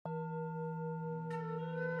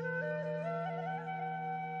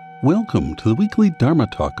Welcome to the weekly Dharma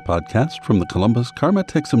Talk podcast from the Columbus Karma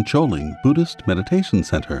Thegsum Choling Buddhist Meditation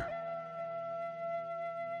Center.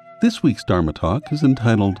 This week's Dharma Talk is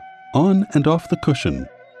entitled On and Off the Cushion,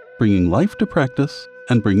 Bringing Life to Practice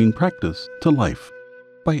and Bringing Practice to Life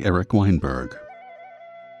by Eric Weinberg.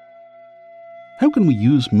 How can we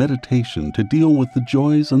use meditation to deal with the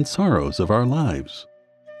joys and sorrows of our lives?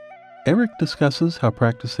 Eric discusses how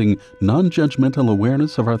practicing non-judgmental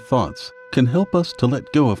awareness of our thoughts can help us to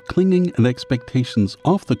let go of clinging and expectations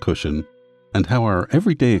off the cushion, and how our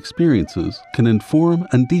everyday experiences can inform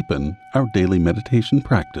and deepen our daily meditation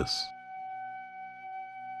practice.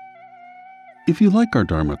 If you like our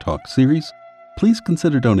Dharma Talk series, please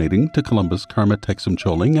consider donating to Columbus Karma Thegsum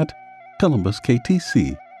Choling at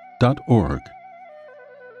columbusktc.org.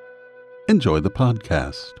 Enjoy the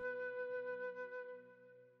podcast.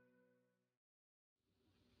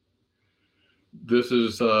 This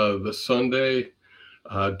is the Sunday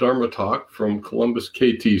Dharma Talk from Columbus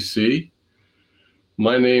KTC.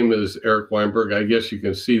 My name is Eric Weinberg. I guess you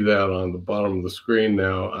can see that on the bottom of the screen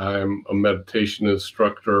now. I'm a meditation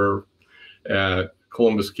instructor at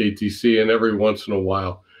Columbus KTC, and every once in a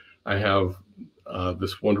while I have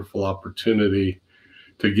this wonderful opportunity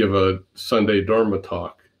to give a Sunday Dharma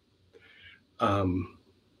Talk.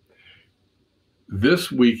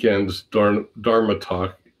 This weekend's Dharma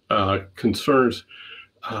Talk concerns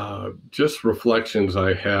just reflections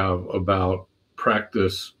I have about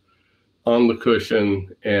practice on the cushion,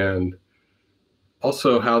 and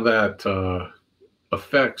also how that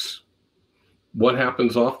affects what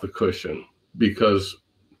happens off the cushion. Because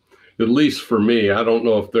at least for me, I don't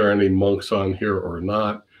know if there are any monks on here or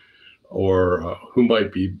not, or who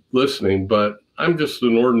might be listening, but I'm just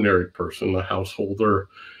an ordinary person, a householder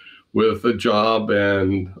with a job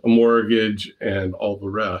and a mortgage and all the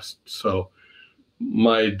rest. So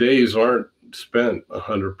my days aren't spent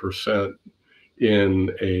 100%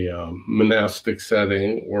 in a monastic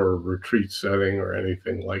setting or a retreat setting or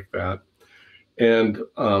anything like that. And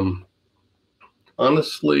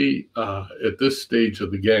honestly, at this stage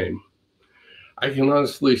of the game, I can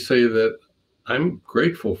honestly say that I'm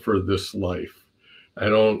grateful for this life. I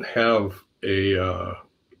don't have a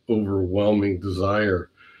overwhelming desire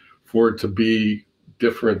for it to be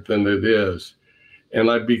different than it is. And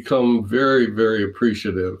I've become very, very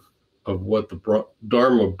appreciative of what the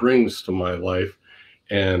Dharma brings to my life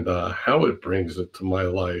and how it brings it to my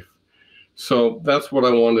life. So that's what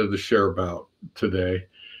I wanted to share about today.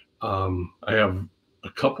 I have a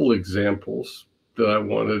couple examples that I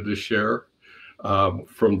wanted to share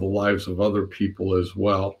from the lives of other people as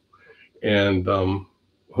well. And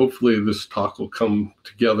hopefully this talk will come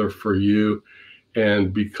together for you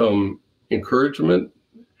and become encouragement,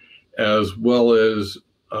 as well as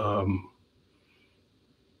a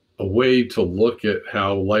way to look at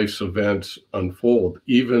how life's events unfold,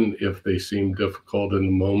 even if they seem difficult in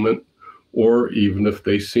the moment, or even if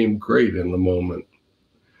they seem great in the moment.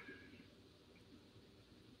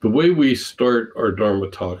 The way we start our Dharma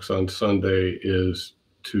Talks on Sunday is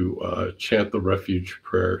to chant the refuge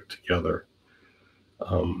prayer together.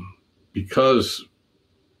 Because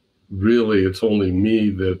really, it's only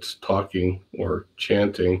me that's talking or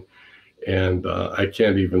chanting, and I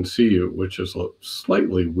can't even see you, which is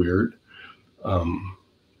slightly weird.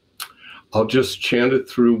 I'll just chant it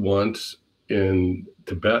through once in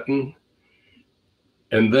Tibetan,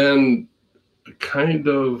 and then kind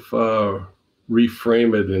of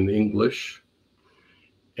reframe it in English,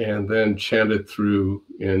 and then chant it through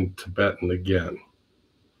in Tibetan again.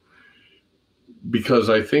 Because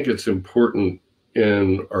I think it's important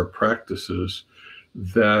in our practices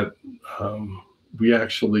that we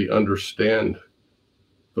actually understand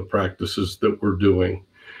the practices that we're doing,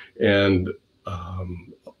 and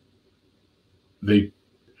they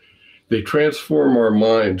transform our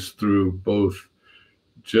minds through both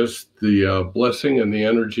just the blessing and the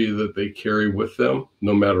energy that they carry with them,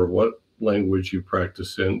 no matter what language you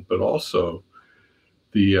practice in, but also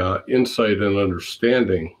the insight and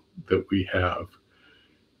understanding that we have.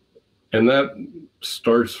 And that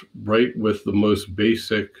starts right with the most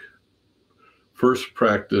basic first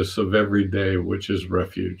practice of every day, which is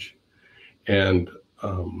refuge. And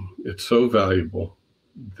it's so valuable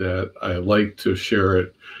that I like to share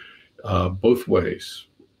it both ways.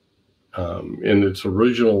 In its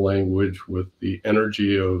original language, with the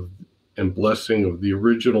energy of and blessing of the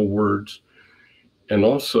original words, and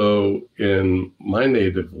also in my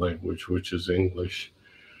native language, which is English,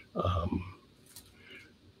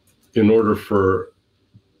 in order for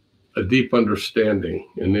a deep understanding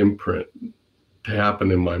and imprint to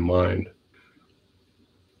happen in my mind.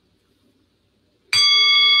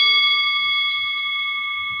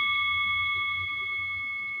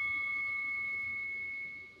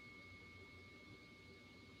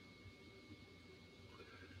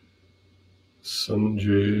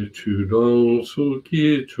 Sanje Chudong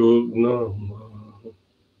Suki Chognama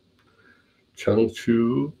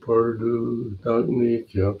Changchu Pardu Dagni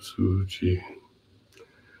Kyapsuchi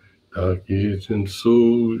Dagi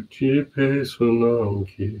Jinsu Jipe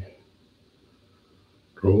Sunamki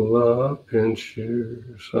Rola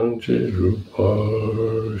Penshir Sanje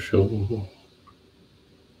Rupar Shom.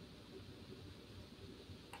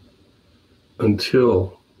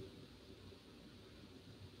 Until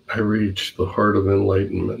I reach the heart of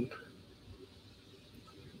enlightenment,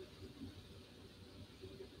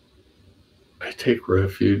 I take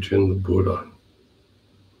refuge in the Buddha,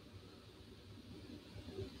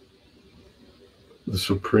 the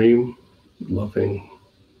supreme, loving,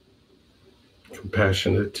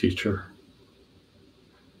 compassionate teacher.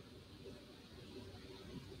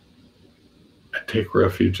 I take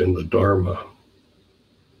refuge in the Dharma,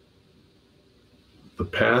 the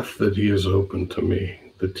path that he has opened to me,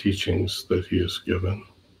 the teachings that he has given.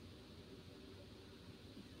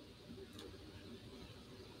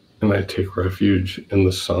 And I take refuge in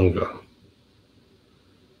the Sangha,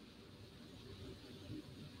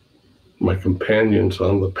 my companions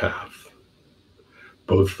on the path,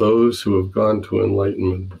 both those who have gone to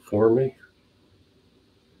enlightenment before me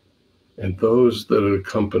and those that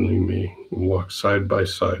accompany me and walk side by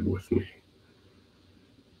side with me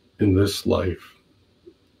in this life,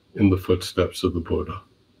 in the footsteps of the Buddha.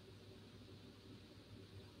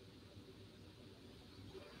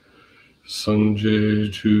 Sanje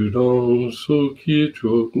Chudong Suki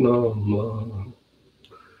Chognama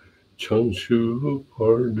Changshu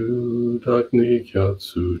Pardu Dakni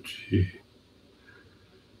Kyatsuchi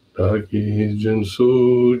Dagi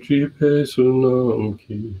Jinsu Jipe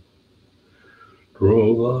Sunamki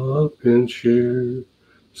Rola Penshir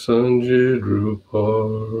Sanje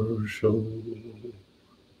Drupar Shom.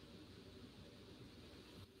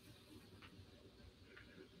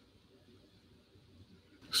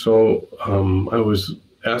 So I was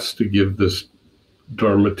asked to give this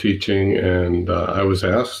Dharma teaching, and I was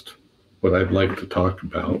asked what I'd like to talk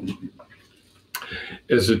about.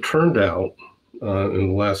 As it turned out, in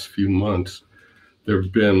the last few months, there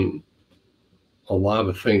have been a lot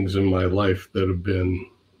of things in my life that have been,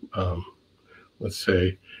 let's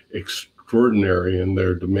say, extraordinary in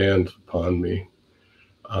their demands upon me.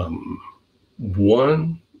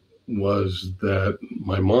 One was that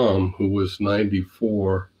my mom, who was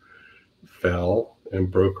 94, fell and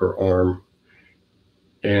broke her arm.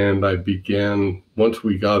 And I began, once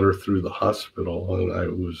we got her through the hospital, and I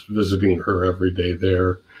was visiting her every day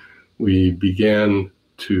there, we began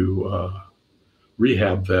to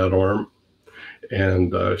rehab that arm.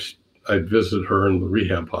 And I'd visit her in the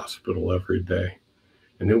rehab hospital every day.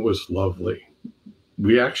 And it was lovely.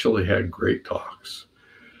 We actually had great talks.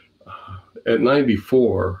 At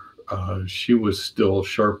 94, she was still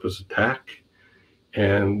sharp as a tack.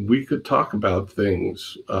 And we could talk about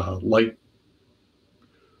things like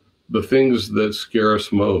the things that scare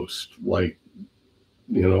us most, like,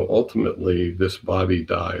 ultimately this body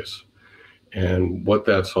dies and what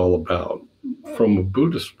that's all about. From a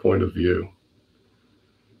Buddhist point of view,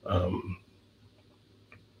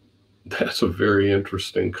 that's a very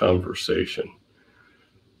interesting conversation,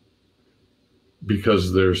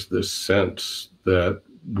 because there's this sense that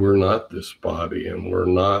we're not this body and we're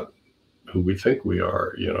not who we think we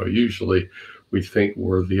are. Usually we think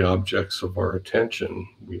we're the objects of our attention.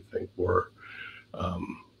 We think we're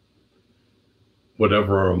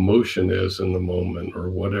whatever our emotion is in the moment, or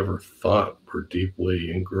whatever thought we're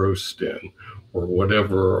deeply engrossed in, or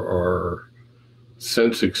whatever our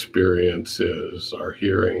sense experience is, our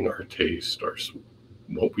hearing, our taste,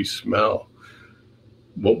 what we smell,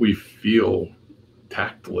 what we feel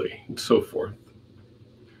tactily, and so forth.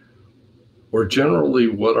 Or generally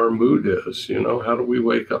what our mood is. How do we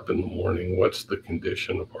wake up in the morning? What's the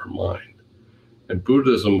condition of our mind? And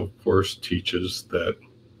Buddhism, of course, teaches that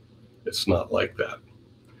it's not like that.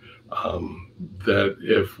 That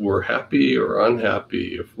if we're happy or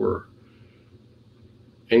unhappy, if we're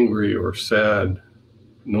angry or sad,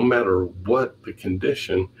 no matter what the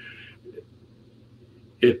condition,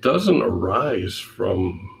 it doesn't arise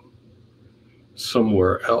from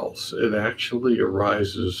somewhere else. It actually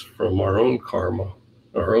arises from our own karma,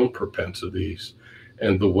 our own propensities,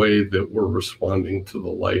 and the way that we're responding to the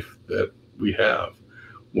life that we have,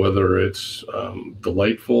 whether it's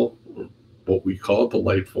delightful, what we call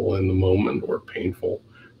delightful in the moment, or painful,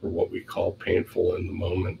 or what we call painful in the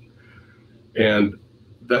moment. And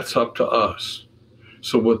that's up to us.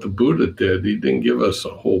 So what the Buddha did, he didn't give us a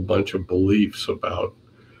whole bunch of beliefs about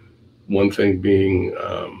one thing being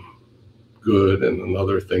good and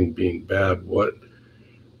another thing being bad. What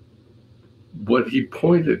what he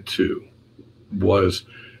pointed to was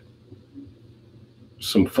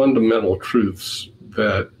some fundamental truths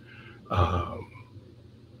that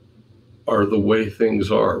are the way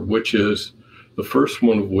things are, which is the first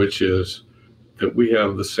one of which is that we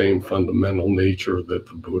have the same fundamental nature that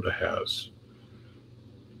the Buddha has.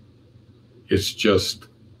 It's just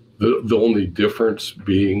the only difference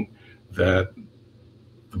being that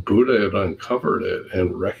the Buddha had uncovered it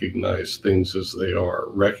and recognized things as they are,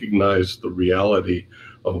 recognized the reality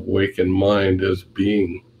of awakened mind as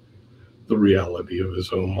being the reality of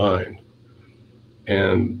his own mind.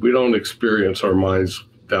 And we don't experience our minds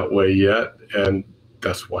that way yet, and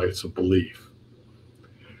that's why it's a belief.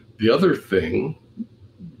 The other thing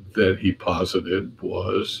that he posited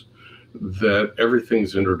was that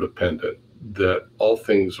everything's interdependent, that all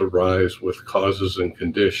things arise with causes and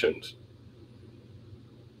conditions.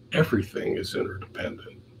 Everything is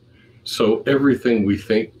interdependent. So everything we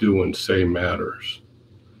think, do, and say matters.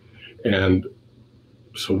 And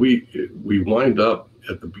so we wind up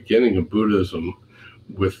at the beginning of Buddhism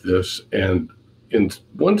with this, and in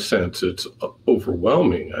one sense, it's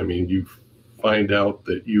overwhelming. I mean, you find out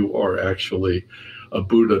that you are actually a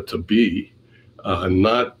Buddha to be,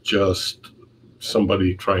 not just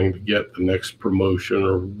somebody trying to get the next promotion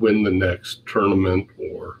or win the next tournament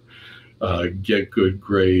or get good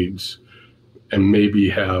grades and maybe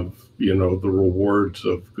have, the rewards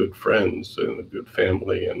of good friends and a good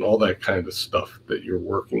family and all that kind of stuff that you're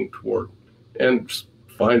working toward. And it's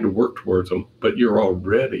fine to work towards them, but you're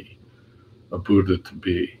already a Buddha to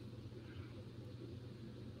be.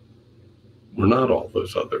 We're not all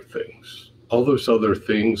those other things. All those other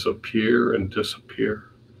things appear and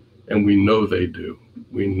disappear, and we know they do.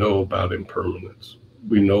 We know about impermanence.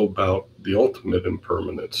 We know about the ultimate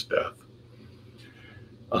impermanence, death.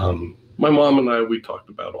 My mom and I, we talked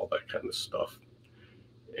about all that kind of stuff.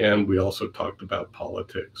 And we also talked about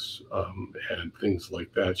politics and things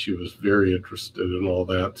like that. She was very interested in all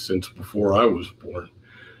that since before I was born.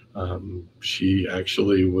 She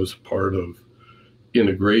actually was part of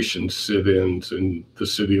integration sit-ins in the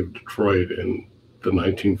city of Detroit in the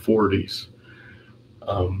 1940s.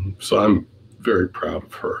 So I'm very proud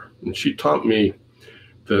of her. And she taught me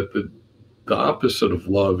that the opposite of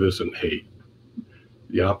love isn't hate.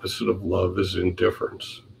 The opposite of love is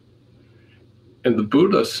indifference. And the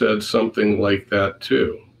Buddha said something like that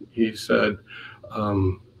too. He said,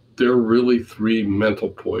 there are really three mental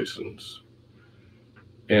poisons.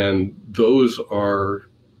 And those are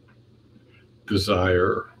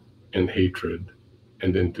desire and hatred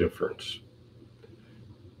and indifference.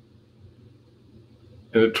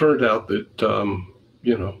 And it turned out that,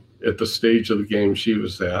 at the stage of the game she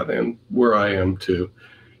was at, and where I am too,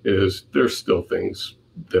 is there's still things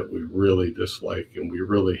that we really dislike and we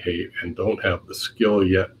really hate and don't have the skill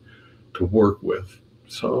yet to work with.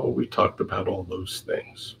 So we talked about all those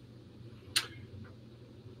things.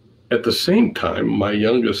 At the same time, my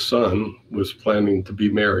youngest son was planning to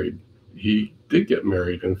be married. He did get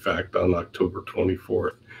married, in fact, on October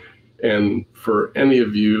 24th. And for any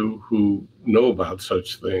of you who know about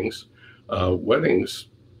such things, weddings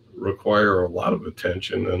require a lot of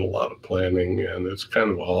attention and a lot of planning, and it's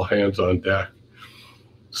kind of all hands on deck.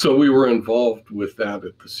 So we were involved with that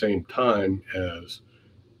at the same time as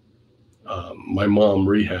my mom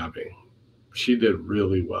rehabbing. She did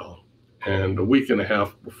really well. And a week and a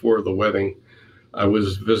half before the wedding, I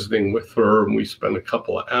was visiting with her and we spent a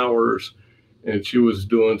couple of hours, and she was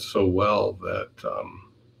doing so well that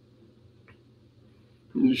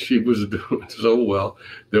she was doing so well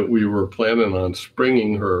that we were planning on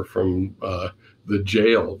springing her from the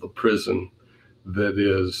jail, the prison that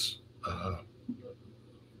is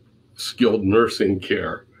skilled nursing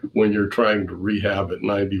care. When you're trying to rehab at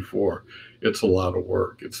 94, it's a lot of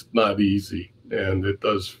work. It's not easy, and it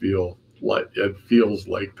does feels like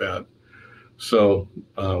that. So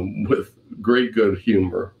with great good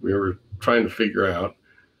humor, we were trying to figure out,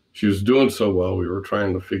 she was doing so well, we were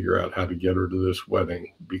trying to figure out how to get her to this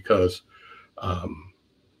wedding because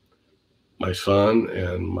my son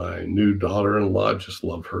and my new daughter-in-law just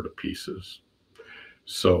love her to pieces.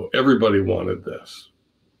 So everybody wanted this.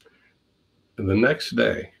 And the next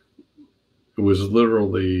day, it was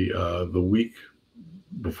literally the week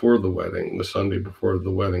before the wedding, the Sunday before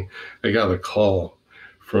the wedding, I got a call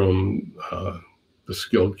from the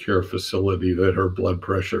skilled care facility that her blood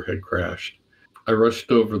pressure had crashed. I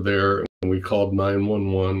rushed over there and we called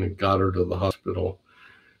 911 and got her to the hospital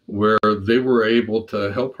where they were able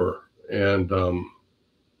to help her. And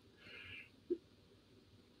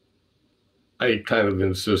I kind of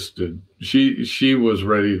insisted, she was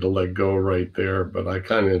ready to let go right there, but I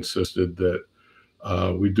kind of insisted that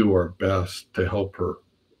we do our best to help her.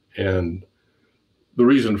 And the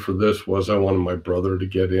reason for this was I wanted my brother to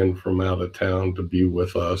get in from out of town to be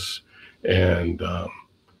with us. And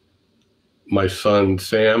my son,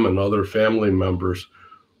 Sam, and other family members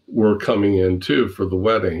were coming in too for the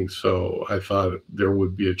wedding. So I thought there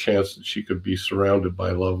would be a chance that she could be surrounded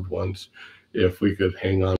by loved ones if we could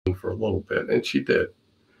hang on for a little bit. And she did.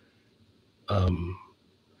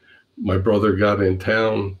 My brother got in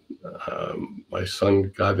town. My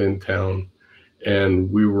son got in town,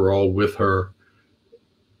 and we were all with her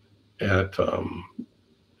at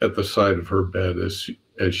the side of her bed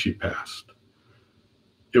as she passed.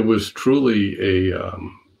 It was truly a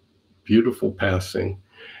beautiful passing,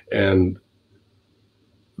 and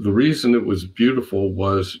the reason it was beautiful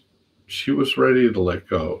was she was ready to let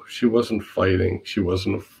go. She wasn't fighting. She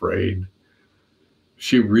wasn't afraid.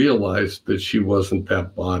 She realized that she wasn't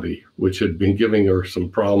that body, which had been giving her some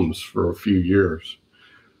problems for a few years.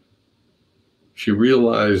 She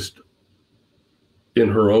realized in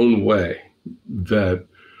her own way that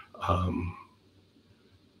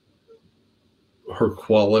her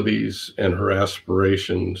qualities and her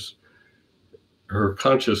aspirations, her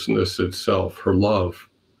consciousness itself, her love,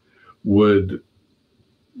 would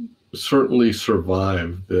certainly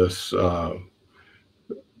survive this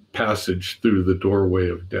passage through the doorway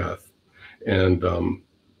of death. And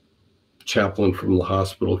chaplain from the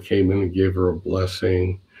hospital came in and gave her a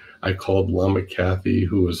blessing. I called Lama Kathy,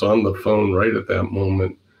 who was on the phone right at that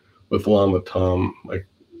moment with Lama Tom,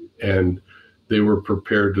 and they were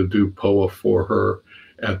prepared to do POA for her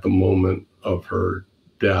at the moment of her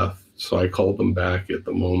death. So I called them back at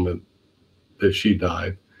the moment that she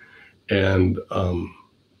died. And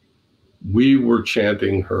we were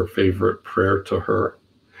chanting her favorite prayer to her.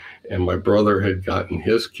 And my brother had gotten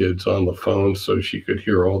his kids on the phone so she could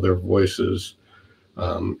hear all their voices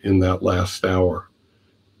in that last hour.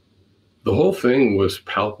 The whole thing was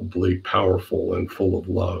palpably powerful and full of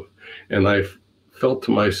love. And I felt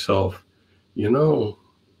to myself,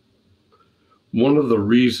 one of the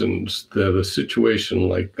reasons that a situation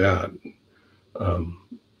like that,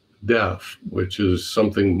 death, which is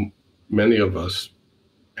something many of us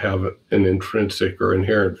have an intrinsic or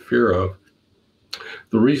inherent fear of,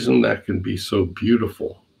 the reason that can be so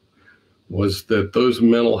beautiful was that those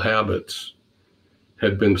mental habits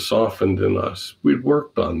had been softened in us. We'd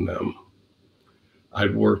worked on them.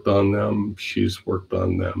 I'd worked on them. She's worked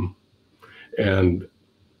on them. And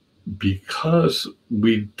because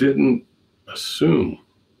we didn't assume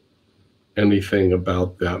anything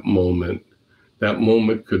about that moment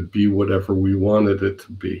could be whatever we wanted it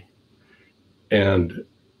to be. And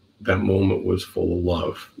that moment was full of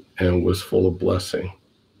love and was full of blessing.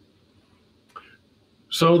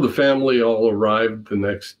 So the family all arrived the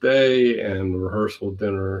next day, and the rehearsal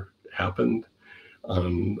dinner happened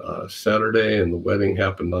on Saturday, and the wedding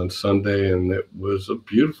happened on Sunday, and it was a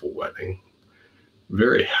beautiful wedding,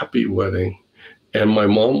 very happy wedding. And my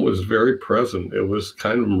mom was very present. It was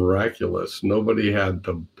kind of miraculous. Nobody had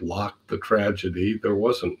to block the tragedy. There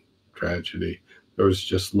wasn't tragedy. There was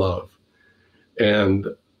just love. And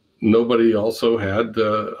nobody also had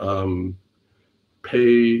to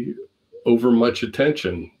pay over much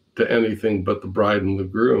attention to anything but the bride and the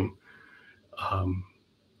groom.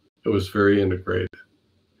 It was very integrated,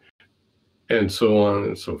 and so on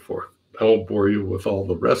and so forth. I won't bore you with all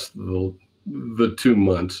the rest of the 2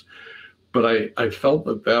 months, but I felt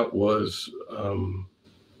that was an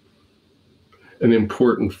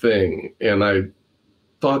important thing. And I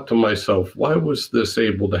thought to myself, why was this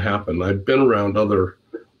able to happen? I'd been around other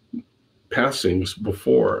passings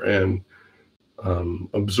before and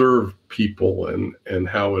observed people and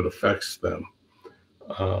how it affects them.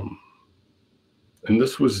 And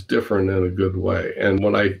this was different in a good way. And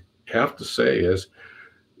what I have to say is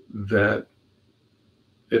that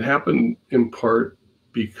it happened in part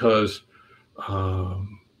because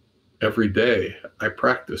every day I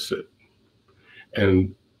practice it.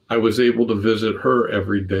 And I was able to visit her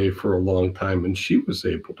every day for a long time, and she was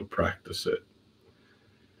able to practice it.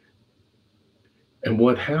 And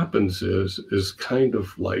what happens is kind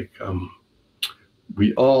of like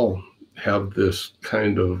we all have this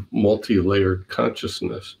kind of multi-layered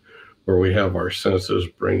consciousness where we have our senses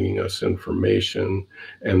bringing us information,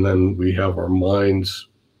 and then we have our minds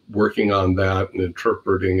working on that and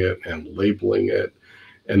interpreting it and labeling it.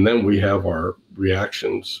 And then we have our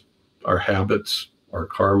reactions, our habits, our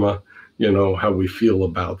karma, how we feel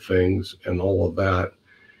about things and all of that.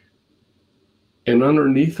 And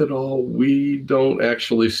underneath it all, we don't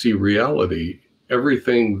actually see reality.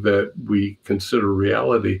 Everything that we consider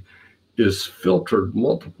reality is filtered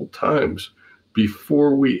multiple times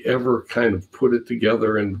before we ever kind of put it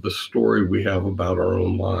together into the story we have about our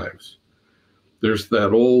own lives. There's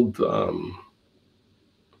that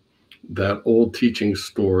old teaching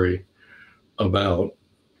story about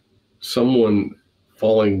someone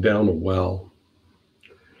falling down a well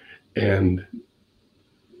and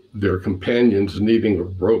their companions needing a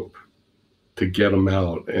rope to get them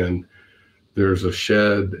out. And there's a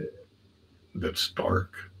shed that's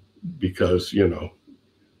dark because, you know,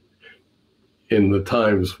 in the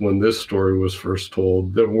times when this story was first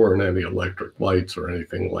told, there weren't any electric lights or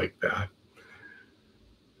anything like that.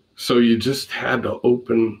 So you just had to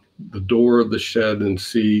open the door of the shed and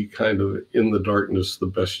see kind of in the darkness the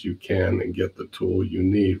best you can and get the tool you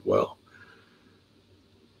need. Well,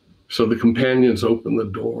 so the companions open the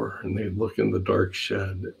door and they look in the dark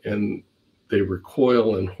shed and they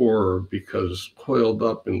recoil in horror because coiled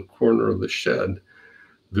up in the corner of the shed,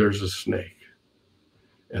 there's a snake,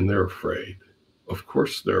 and they're afraid. Of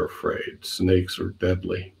course they're afraid. Snakes are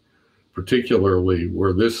deadly, particularly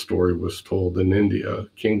where this story was told in India.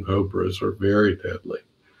 King cobras are very deadly.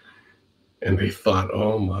 And they thought,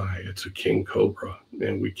 oh my, it's a king cobra,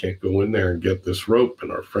 and we can't go in there and get this rope,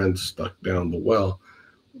 and our friend's stuck down the well.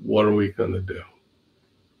 What are we going to do?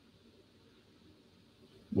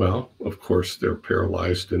 Well, of course, they're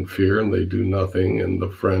paralyzed in fear and they do nothing, and the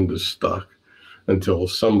friend is stuck until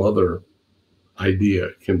some other idea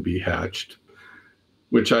can be hatched,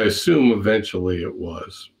 which I assume eventually it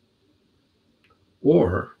was.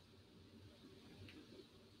 Or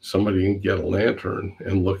somebody can get a lantern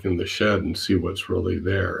and look in the shed and see what's really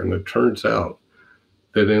there. And it turns out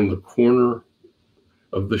that in the corner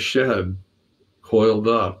of the shed, coiled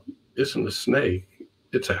up, isn't a snake,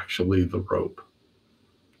 it's actually the rope.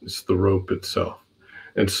 It's the rope itself.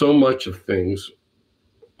 And so much of things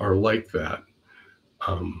are like that.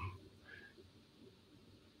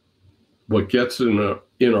 What gets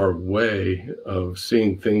in our way of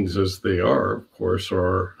seeing things as they are, of course, are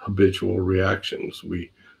our habitual reactions.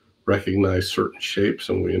 We recognize certain shapes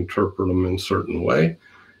and we interpret them in a certain way.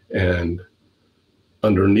 And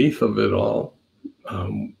underneath of it all,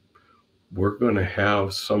 we're going to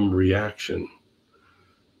have some reaction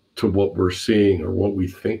to what we're seeing or what we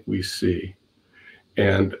think we see.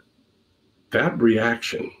 And that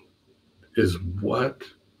reaction is what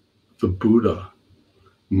the Buddha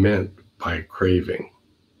meant by craving.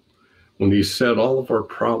 When he said all of our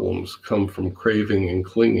problems come from craving and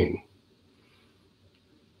clinging,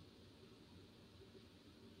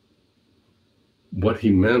 what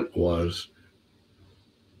he meant was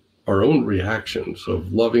our own reactions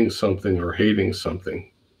of loving something or hating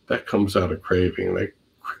something, that comes out of craving. That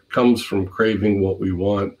comes from craving what we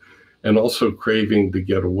want and also craving to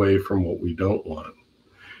get away from what we don't want.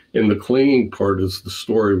 And the clinging part is the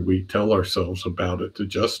story we tell ourselves about it to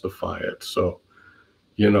justify it. So,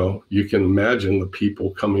 you know, you can imagine the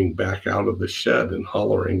people coming back out of the shed and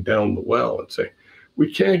hollering down the well and saying,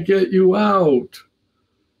 we can't get you out.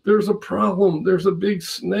 There's a problem. There's a big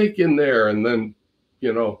snake in there. And then,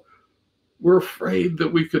 you know, we're afraid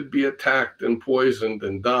that we could be attacked and poisoned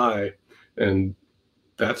and die. And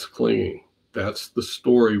that's clinging. That's the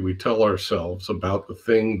story we tell ourselves about the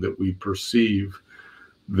thing that we perceive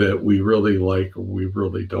that we really like or we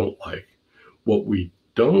really don't like. What we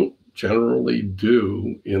don't generally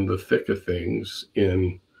do in the thick of things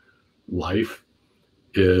in life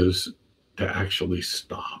is to actually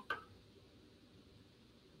stop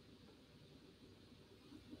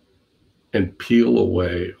and peel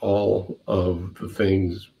away all of the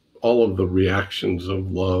things, all of the reactions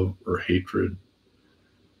of love or hatred,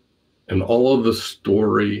 and all of the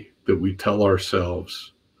story that we tell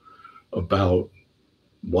ourselves about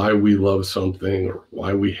why we love something or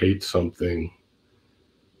why we hate something.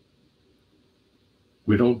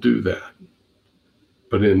 We don't do that.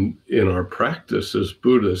 But in our practice as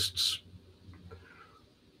Buddhists,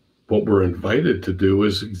 what we're invited to do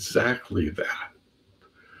is exactly that.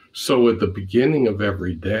 So at the beginning of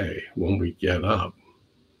every day, when we get up,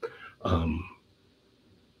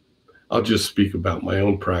 I'll just speak about my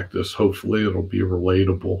own practice. Hopefully it'll be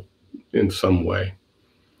relatable in some way.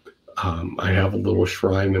 I have a little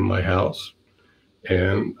shrine in my house,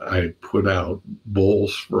 and I put out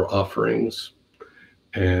bowls for offerings,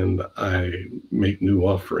 and I make new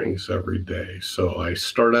offerings every day. So I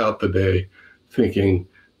start out the day thinking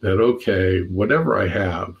that, okay, whatever I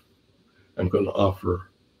have, I'm going to offer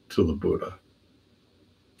to the Buddha.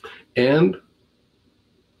 And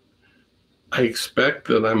I expect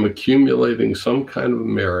that I'm accumulating some kind of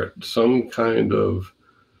merit, some kind of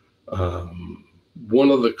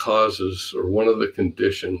one of the causes or one of the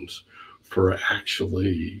conditions for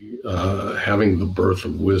actually having the birth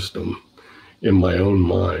of wisdom in my own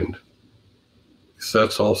mind. So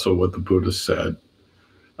that's also what the Buddha said.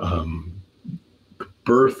 The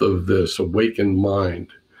birth of this awakened mind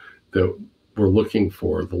that we're looking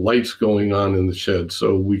for, the light's going on in the shed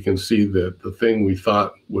so we can see that the thing we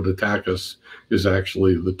thought would attack us is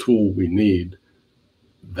actually the tool we need.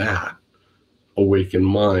 That awakened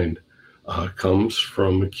mind comes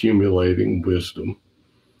from accumulating wisdom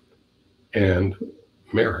and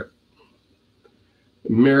merit.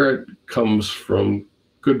 Merit comes from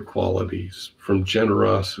good qualities, from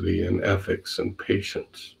generosity and ethics and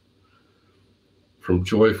patience, from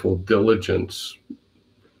joyful diligence,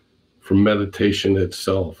 from meditation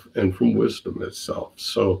itself, and from wisdom itself.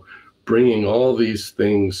 So bringing all these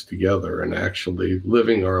things together and actually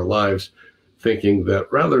living our lives thinking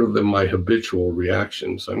that rather than my habitual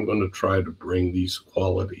reactions, I'm going to try to bring these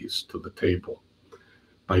qualities to the table.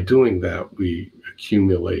 By doing that, we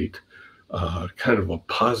accumulate kind of a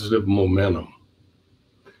positive momentum.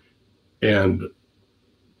 And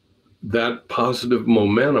that positive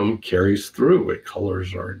momentum carries through. It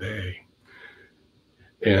colors our day.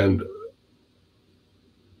 And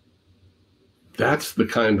that's the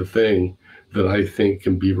kind of thing that I think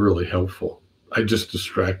can be really helpful. I just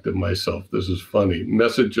distracted myself. This is funny.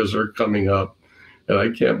 Messages are coming up and I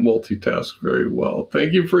can't multitask very well.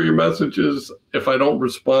 Thank you for your messages. If I don't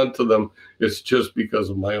respond to them, it's just because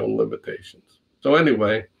of my own limitations. So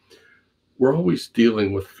anyway, we're always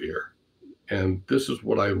dealing with fear. And this is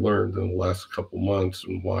what I learned in the last couple months,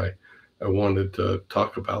 and why I wanted to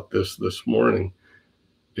talk about this morning,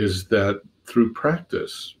 is that through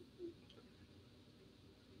practice,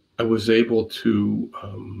 I was able to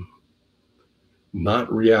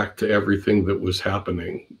not react to everything that was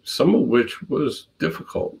happening, some of which was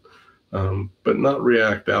difficult, but not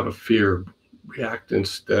react out of fear, react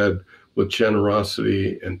instead with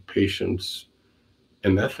generosity and patience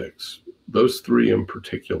and ethics, those three in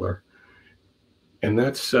particular. And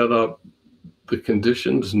that set up the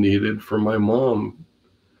conditions needed for my mom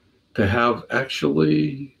to have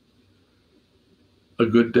actually a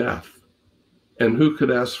good death. And who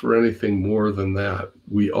could ask for anything more than that?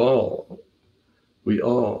 We all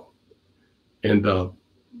end up,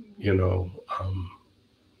 in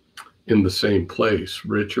the same place,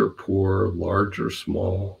 rich or poor, large or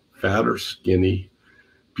small, fat or skinny,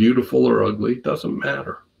 beautiful or ugly, doesn't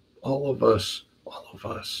matter. All of us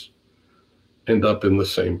end up in the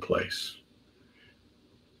same place.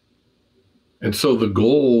 And so the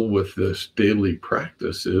goal with this daily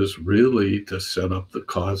practice is really to set up the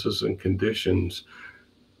causes and conditions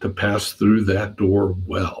to pass through that door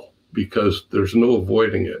well, because there's no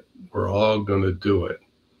avoiding it. We're all going to do it.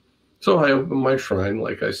 So I open my shrine,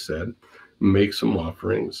 like I said, make some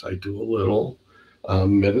offerings. I do a little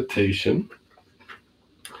meditation.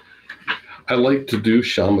 I like to do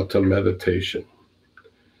shamatha meditation.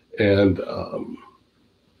 And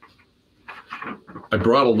I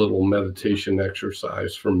brought a little meditation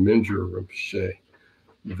exercise from Mingyur Rinpoche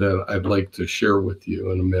that I'd like to share with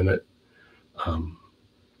you in a minute.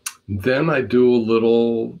 Then I do a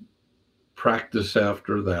little practice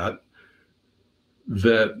after that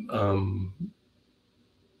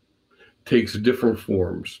takes different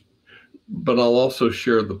forms. But I'll also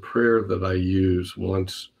share the prayer that I use when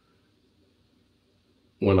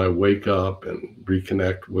I wake up and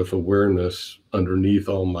reconnect with awareness underneath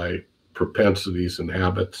all my propensities and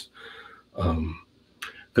habits.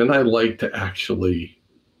 Then I like to actually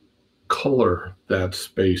color that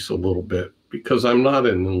space a little bit, because I'm not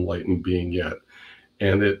an enlightened being yet.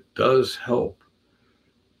 And it does help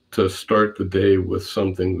to start the day with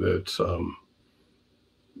something that's,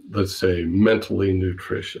 let's say, mentally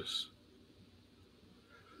nutritious.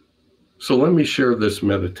 So let me share this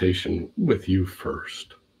meditation with you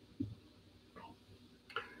first.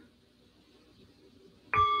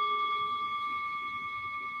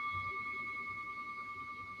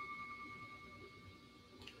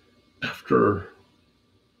 After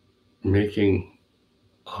making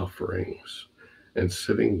offerings and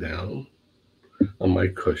sitting down on my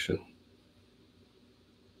cushion,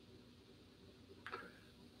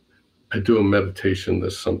 I do a meditation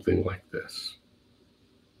that's something like this.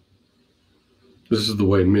 This is the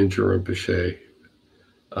way Mingyur Rinpoche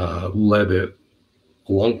led it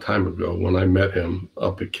a long time ago when I met him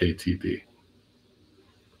up at KTD.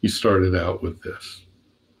 He started out with this.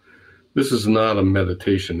 This is not a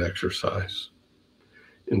meditation exercise.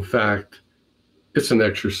 In fact, it's an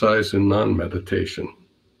exercise in non-meditation.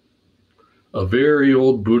 A very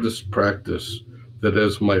old Buddhist practice that,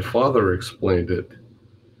 as my father explained it,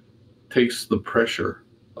 takes the pressure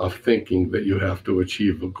of thinking that you have to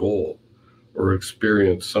achieve a goal or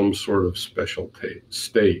experience some sort of special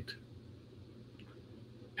state.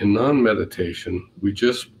 In non-meditation, we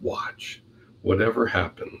just watch whatever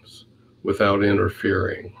happens without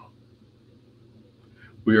interfering.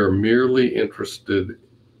 We are merely interested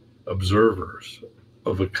observers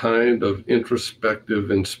of a kind of introspective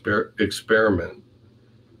experiment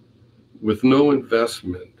with no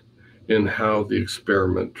investment in how the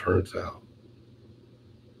experiment turns out.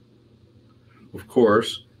 Of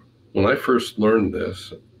course, when I first learned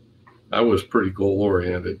this, I was a pretty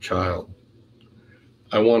goal-oriented child.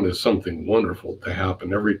 I wanted something wonderful to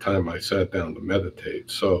happen every time I sat down to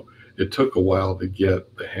meditate, so it took a while to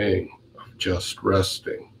get the hang of just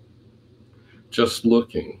resting, just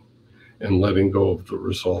looking and letting go of the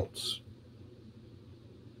results.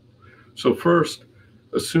 So first,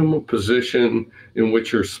 assume a position in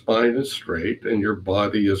which your spine is straight and your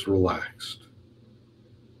body is relaxed.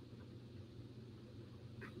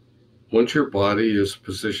 Once your body is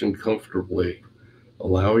positioned comfortably,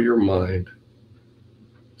 allow your mind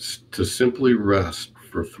to simply rest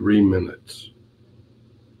for 3 minutes.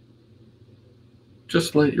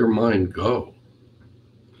 Just let your mind go,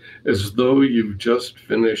 as though you've just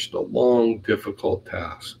finished a long, difficult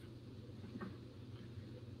task.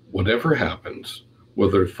 Whatever happens,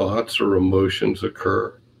 whether thoughts or emotions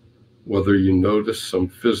occur, whether you notice some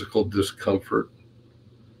physical discomfort,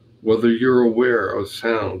 whether you're aware of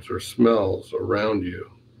sounds or smells around you,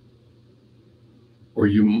 or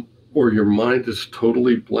your mind is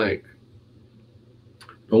totally blank,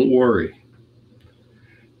 don't worry.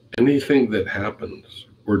 Anything that happens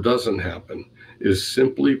or doesn't happen is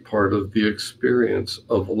simply part of the experience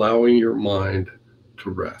of allowing your mind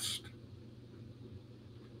to rest.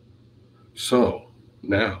 So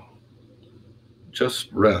now, just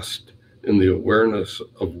rest in the awareness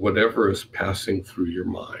of whatever is passing through your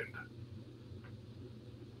mind.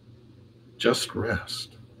 Just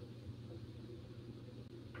rest.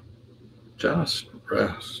 Just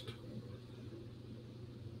rest.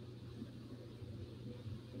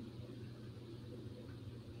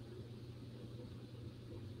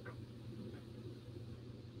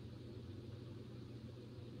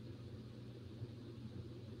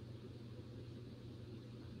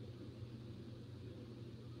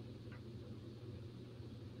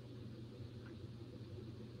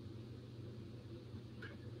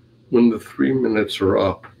 When the 3 minutes are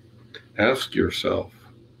up, ask yourself,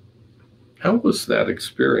 how was that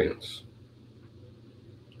experience?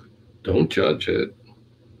 Don't judge it.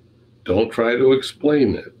 Don't try to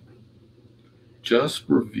explain it. Just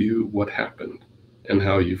review what happened and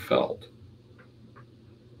how you felt.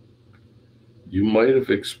 You might have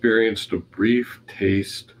experienced a brief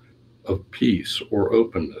taste of peace or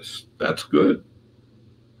openness. That's good.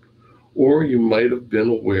 Or you might have been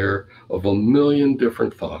aware of a million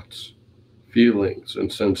different thoughts, feelings,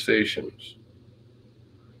 and sensations.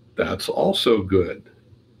 That's also good.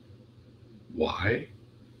 Why?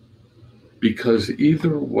 Because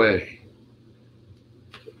either way,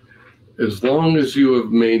 as long as you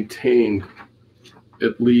have maintained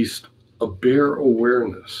at least a bare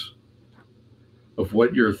awareness of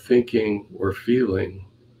what you're thinking or feeling,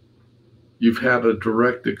 you've had a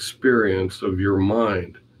direct experience of your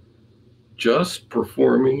mind just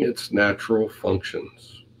performing its natural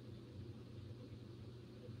functions.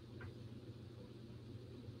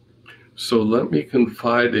 So let me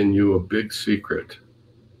confide in you a big secret.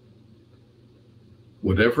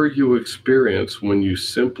 Whatever you experience when you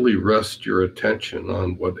simply rest your attention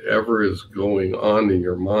on whatever is going on in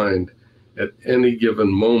your mind at any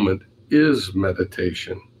given moment is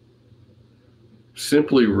meditation.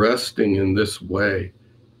 Simply resting in this way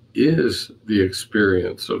is the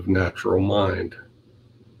experience of natural mind.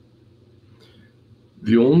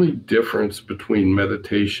 The only difference between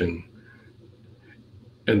meditation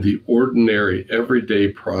and the ordinary everyday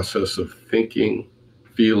process of thinking,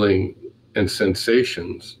 feeling, and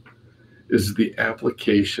sensations is the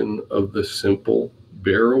application of the simple,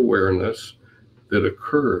 bare awareness that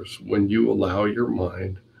occurs when you allow your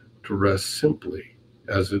mind to rest simply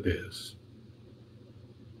as it is,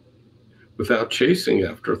 without chasing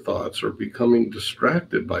after thoughts or becoming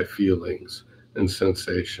distracted by feelings and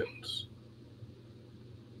sensations.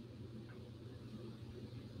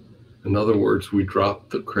 In other words, we drop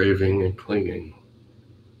the craving and clinging.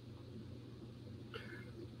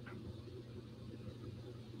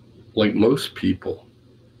 Like most people,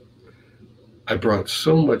 I brought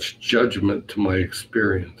so much judgment to my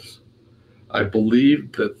experience. I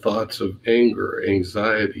believed that thoughts of anger,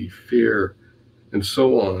 anxiety, fear, and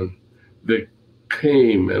so on that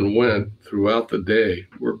came and went throughout the day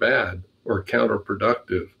were bad or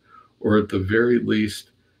counterproductive, or at the very least,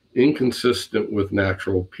 inconsistent with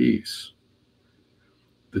natural peace.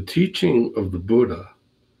 The teaching of the Buddha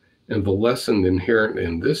And the lesson inherent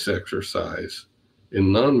in this exercise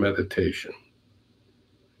in non-meditation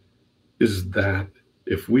is that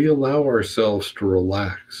if we allow ourselves to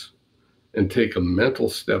relax and take a mental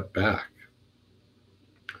step back,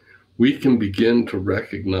 we can begin to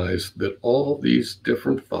recognize that all these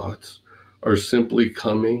different thoughts are simply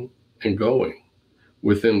coming and going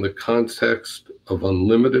within the context of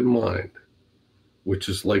unlimited mind, which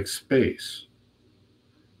is like space.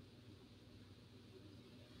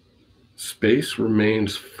 Space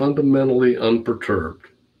remains fundamentally unperturbed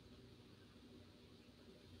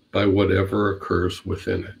by whatever occurs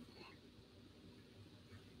within it.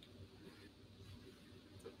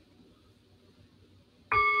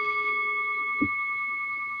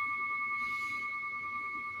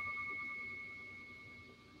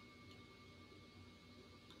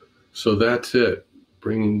 So that's it.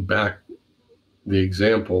 Bringing back the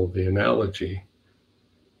example, the analogy,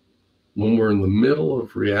 when we're in the middle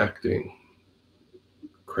of reacting,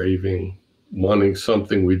 craving, wanting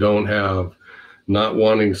something we don't have, not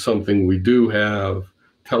wanting something we do have,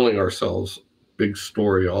 telling ourselves big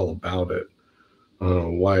story all about it,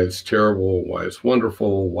 why it's terrible, why it's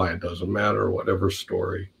wonderful, why it doesn't matter, whatever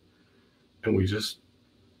story. And we just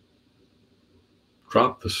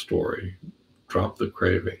drop the story, drop the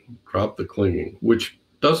craving, drop the clinging, which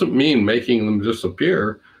doesn't mean making them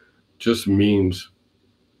disappear, just means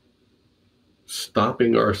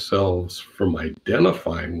stopping ourselves from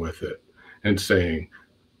identifying with it and saying,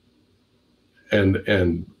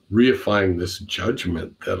 and reifying this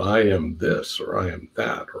judgment that I am this, or I am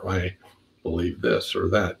that, or I believe this or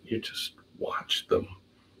that. You just watch them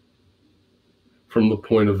from the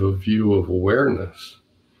point of a view of awareness.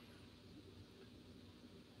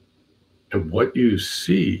 And what you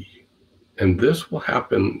see, and this will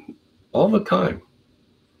happen all the time,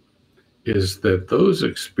 is that those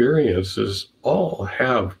experiences all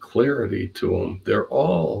have clarity to them. They're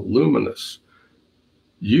all luminous.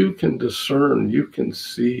 You can discern, you can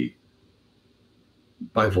see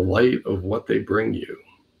by the light of what they bring you.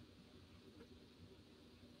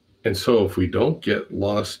 And so if we don't get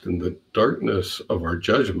lost in the darkness of our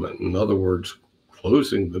judgment, in other words,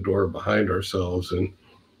 closing the door behind ourselves and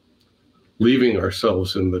leaving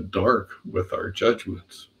ourselves in the dark with our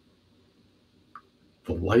judgments,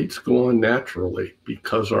 the lights go on naturally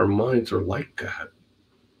because our minds are like that.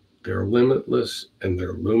 They're limitless and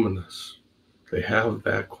they're luminous. They have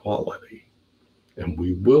that quality. And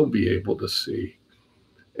we will be able to see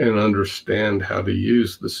and understand how to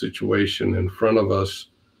use the situation in front of us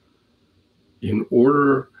in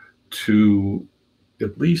order to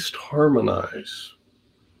at least harmonize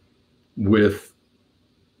with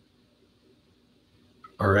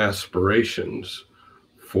our aspirations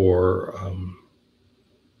for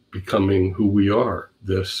becoming who we are,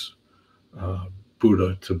 this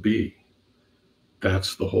Buddha to be.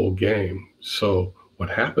 That's the whole game. So what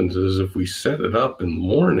happens is if we set it up in the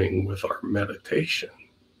morning with our meditation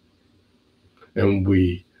and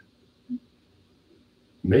we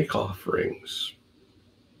make offerings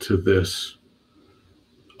to this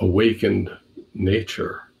awakened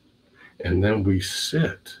nature, and then we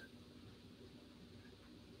sit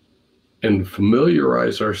and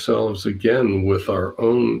familiarize ourselves again with our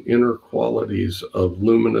own inner qualities of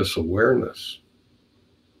luminous awareness,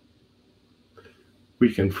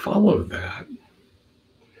 we can follow that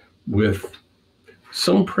with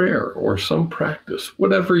some prayer or some practice,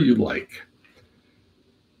 whatever you like.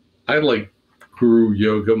 I like Guru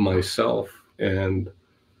Yoga myself, and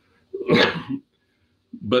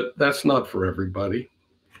but that's not for everybody.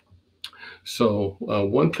 So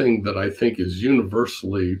one thing that I think is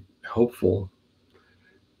universally helpful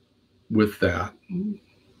with that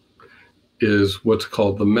is what's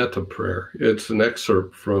called the Metta prayer. It's an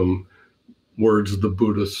excerpt from words the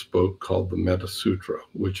Buddha spoke called the Metta Sutra,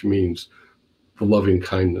 which means the Loving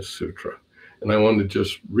Kindness Sutra. And I want to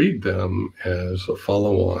just read them as a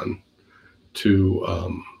follow-on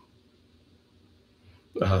to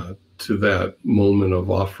that moment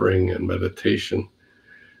of offering and meditation.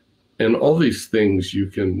 And all these things you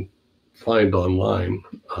can find online.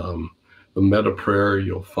 The Metta prayer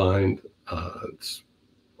you'll find, it's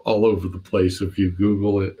all over the place if you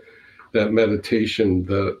Google it. That meditation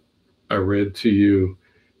that I read to you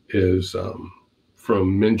is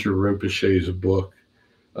from Mingyur Rinpoche's book,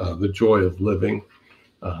 The Joy of Living.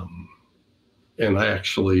 And I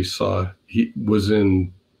actually he was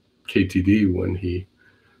in KTD when he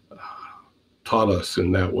taught us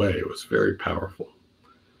in that way. It was very powerful.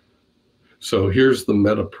 So here's the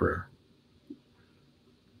Metta prayer.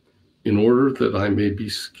 In order that I may be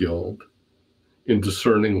skilled in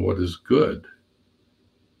discerning what is good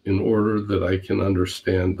in order that I can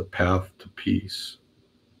understand the path to peace.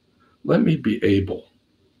 Let me be able,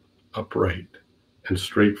 upright, and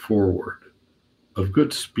straightforward, of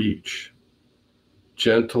good speech,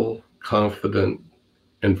 gentle, confident,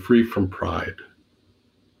 and free from pride.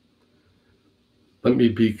 Let me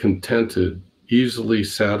be contented, easily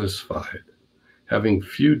satisfied, having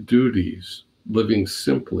few duties, living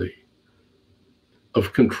simply,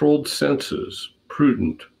 of controlled senses,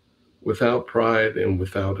 prudent, without pride and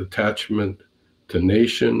without attachment to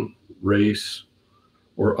nation, race,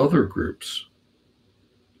 or other groups.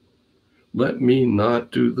 Let me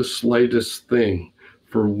not do the slightest thing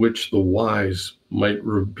for which the wise might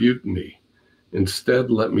rebuke me. Instead,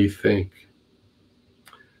 let me think,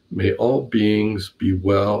 may all beings be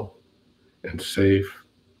well and safe.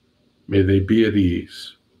 May they be at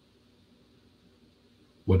ease.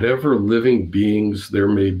 Whatever living beings there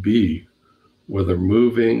may be, whether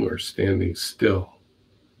moving or standing still,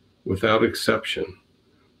 without exception,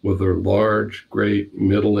 whether large, great,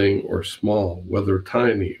 middling, or small, whether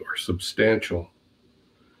tiny or substantial,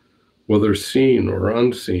 whether seen or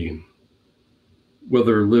unseen,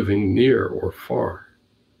 whether living near or far,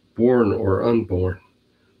 born or unborn,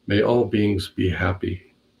 may all beings be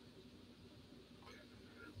happy.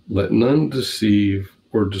 Let none deceive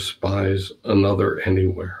or despise another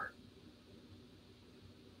anywhere.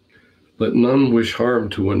 Let none wish harm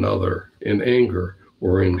to another in anger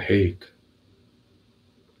or in hate.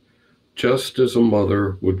 Just as a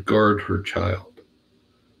mother would guard her child,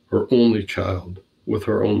 her only child, with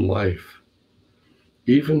her own life,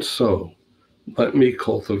 even so, let me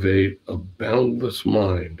cultivate a boundless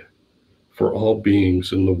mind for all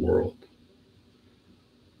beings in the world.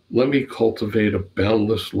 Let me cultivate a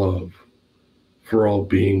boundless love for all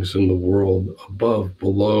beings in the world, above,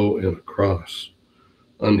 below, and across,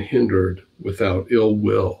 unhindered, without ill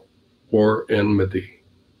will or enmity.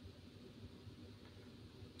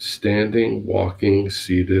 Standing, walking,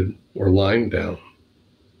 seated, or lying down,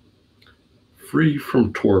 free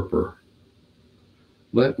from torpor,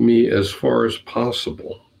 let me, as far as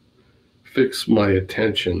possible, fix my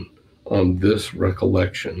attention on this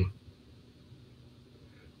recollection.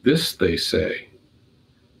 This, they say,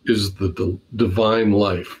 is the divine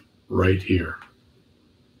life right here.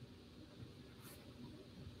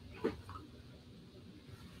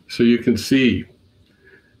 So you can see,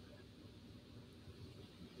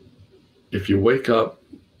 if you wake up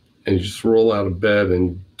and you just roll out of bed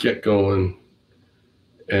and get going,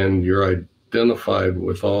 and you're identified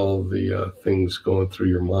with all the things going through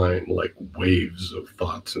your mind, like waves of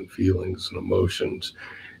thoughts and feelings and emotions,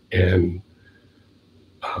 and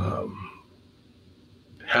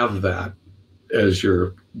have that as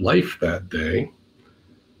your life that day,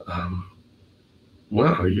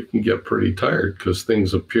 wow, you can get pretty tired because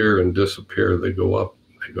things appear and disappear. They go up,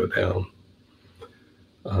 they go down.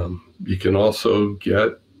 You can also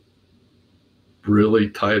get really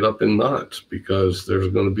tied up in knots because there's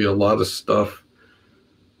going to be a lot of stuff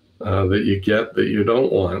that you get that you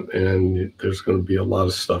don't want, and there's going to be a lot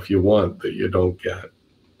of stuff you want that you don't get.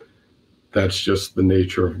 That's just the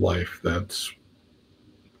nature of life. That's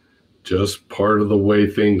just part of the way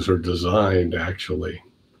things are designed, actually.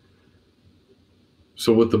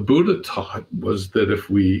 So what the Buddha taught was that if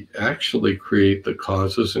we actually create the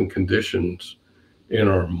causes and conditions in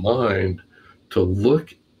our mind to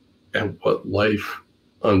look at what life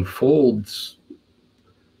unfolds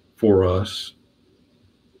for us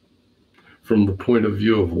from the point of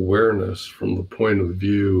view of awareness, from the point of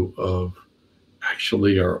view of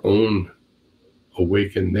actually our own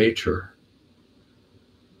awakened nature,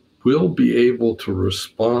 we'll be able to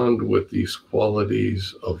respond with these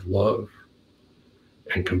qualities of love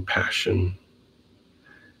and compassion,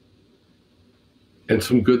 and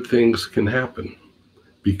some good things can happen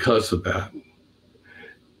because of that.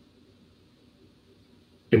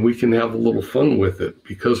 And we can have a little fun with it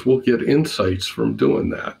because we'll get insights from doing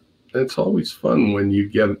that. And it's always fun when you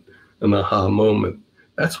get an aha moment.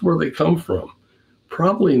 That's where they come from.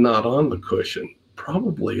 Probably not on the cushion,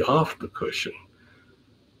 probably off the cushion.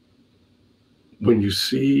 When you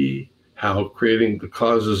see how creating the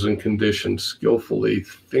causes and conditions skillfully,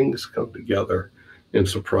 things come together in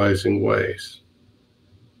surprising ways.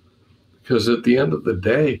 Because at the end of the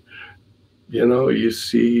day, you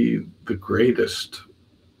see the greatest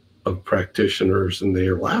of practitioners and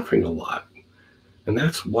they're laughing a lot. And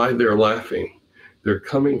that's why they're laughing. They're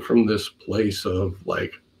coming from this place of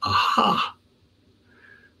like, aha,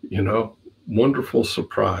 wonderful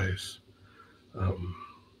surprise.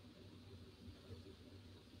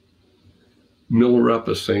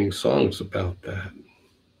 Milarepa sang songs about that,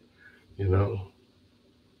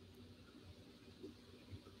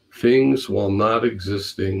 things, while not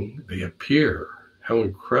existing, they appear. How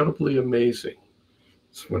incredibly amazing.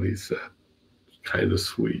 That's what he said. Kind of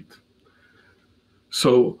sweet.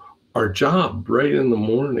 So our job right in the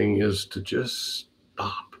morning is to just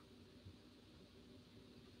stop.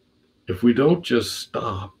 If we don't just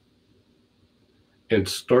stop and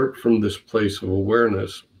start from this place of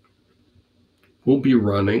awareness, we'll be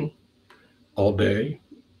running all day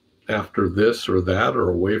after this or that,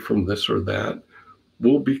 or away from this or that.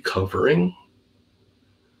 We'll be covering,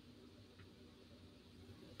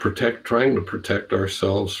 trying to protect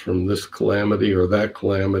ourselves from this calamity or that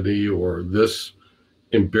calamity, or this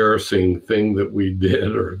embarrassing thing that we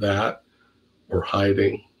did, or that, or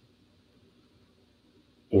hiding,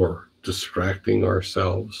 or distracting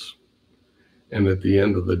ourselves. And at the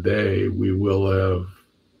end of the day, we will have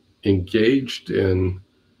engaged in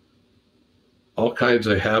all kinds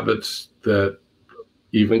of habits that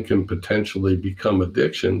even can potentially become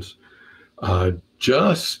addictions,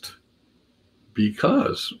 just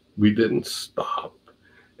because we didn't stop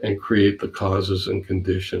and create the causes and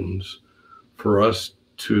conditions for us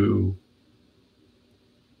to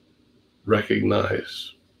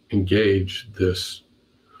recognize, engage this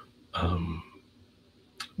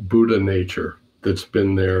Buddha nature that's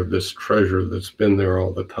been there, this treasure that's been there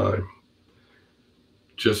all the time.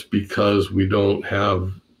 Just because we don't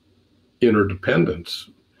have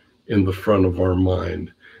interdependence in the front of our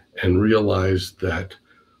mind and realize that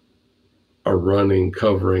our running,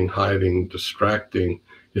 covering, hiding, distracting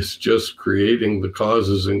is just creating the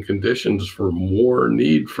causes and conditions for more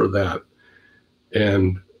need for that,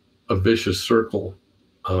 and a vicious circle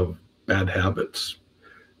of bad habits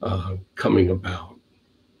coming about.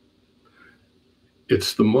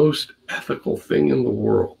 It's the most ethical thing in the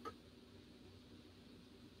world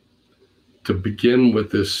to begin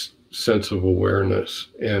with this sense of awareness.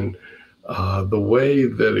 And the way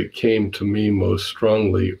that it came to me most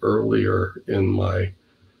strongly earlier in my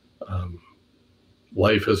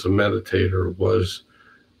life as a meditator was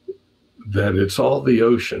that it's all the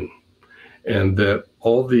ocean, and that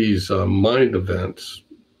all these mind events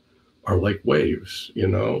are like waves,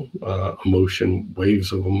 emotion,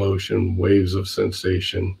 waves of emotion, waves of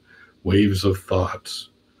sensation, waves of thoughts.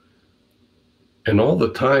 And all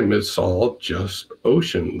the time, it's all just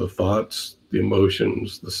ocean. The thoughts, the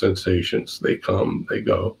emotions, the sensations, they come, they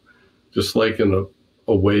go, just like a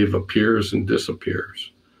wave appears and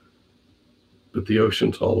disappears. But the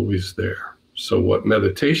ocean's always there. So what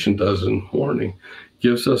meditation does in the morning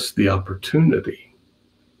gives us the opportunity,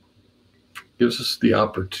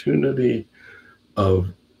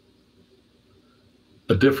 of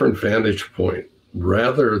a different vantage point,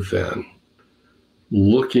 rather than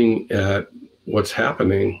looking at what's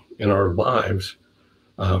happening in our lives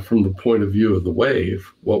from the point of view of the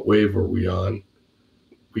wave. What wave are we on?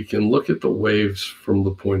 We can look at the waves from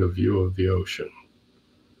the point of view of the ocean.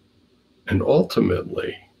 And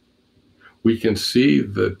ultimately, we can see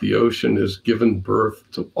that the ocean has given birth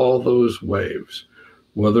to all those waves,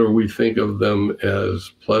 whether we think of them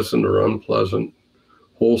as pleasant or unpleasant,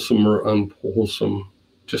 wholesome or unwholesome,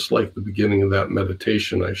 just like the beginning of that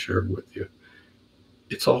meditation I shared with you.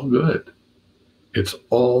 It's all good. It's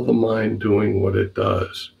all the mind doing what it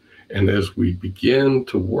does. And as we begin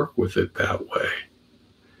to work with it that way,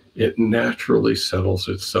 it naturally settles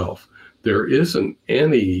itself. There isn't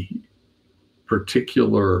any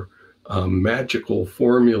particular magical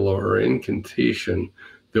formula or incantation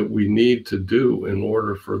that we need to do in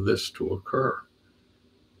order for this to occur.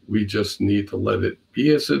 We just need to let it be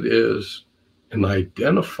as it is and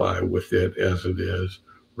identify with it as it is,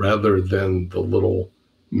 rather than the little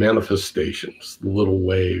manifestations, the little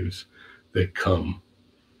waves that come.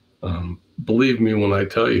 Believe me when I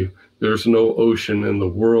tell you, there's no ocean in the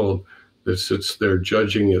world that sits there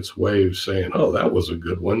judging its waves saying, oh, that was a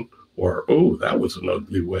good one, or, oh, that was an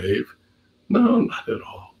ugly wave. No, not at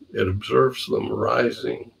all. It observes them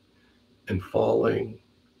rising and falling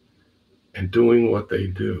and doing what they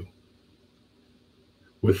do.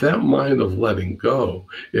 With that mind of letting go,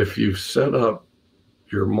 if you've set up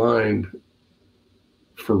your mind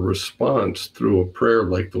for response through a prayer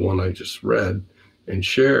like the one I just read and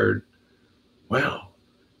shared, well,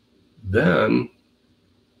 then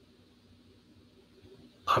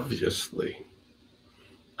obviously,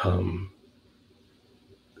 at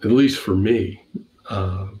least for me,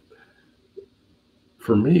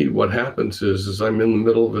 what happens is I'm in the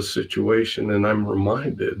middle of a situation and I'm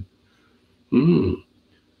reminded,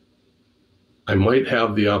 I might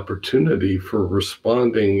have the opportunity for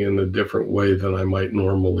responding in a different way than I might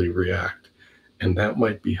normally react, and that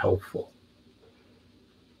might be helpful.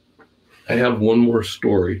 I have one more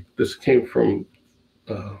story. This came from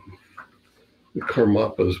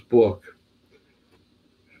Karmapa's book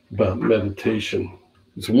about meditation.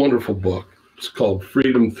 It's a wonderful book. It's called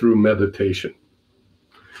Freedom Through Meditation.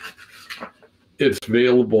 It's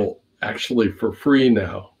available actually for free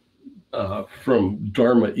now from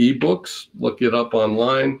Dharma eBooks. Look it up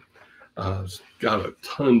online. It's got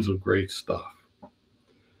tons of great stuff.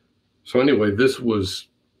 So anyway, this was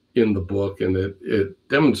in the book, and it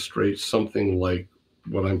demonstrates something like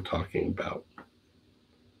what I'm talking about.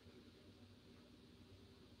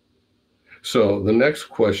 So the next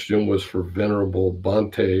question was for Venerable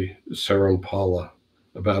Bhante Sarunpala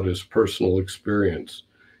about his personal experience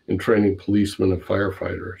in training policemen and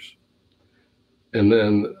firefighters. And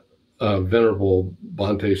then Venerable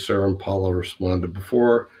Bhante Sarunpala responded,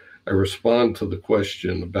 before I respond to the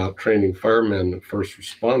question about training firemen and first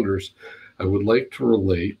responders, I would like to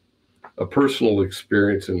relate a personal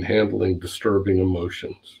experience in handling disturbing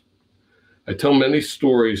emotions. I tell many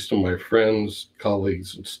stories to my friends,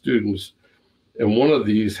 colleagues, and students, and one of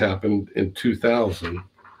these happened in 2000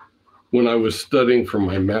 when I was studying for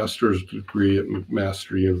my master's degree at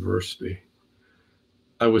McMaster University.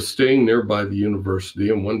 I was staying nearby the university,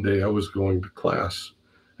 and one day I was going to class.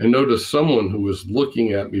 I noticed someone who was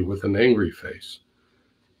looking at me with an angry face.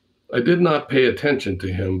 I did not pay attention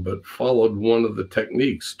to him, but followed one of the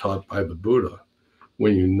techniques taught by the Buddha.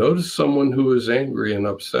 When you notice someone who is angry and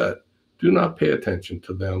upset, do not pay attention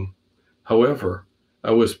to them. However,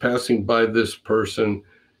 I was passing by this person.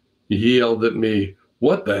 He yelled at me,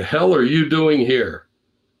 "What the hell are you doing here?"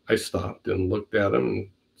 I stopped and looked at him and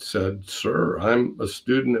said, "Sir, I'm a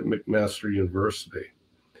student at McMaster University."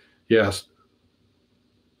 He asked,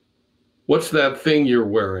 "What's that thing you're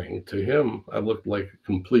wearing?" To him, I looked like a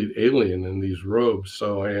complete alien in these robes,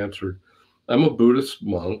 so I answered, "I'm a Buddhist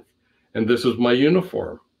monk, and this is my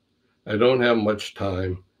uniform. I don't have much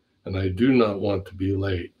time, and I do not want to be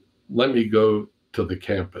late. Let me go to the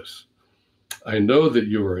campus. I know that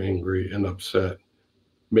you are angry and upset.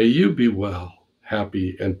 May you be well,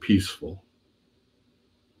 happy, and peaceful."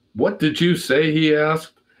 "What did you say?" he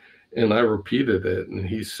asked, and I repeated it, and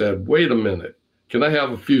he said, "Wait a minute. Can I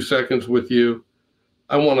have a few seconds with you?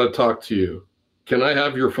 I want to talk to you. Can I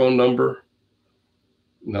have your phone number?"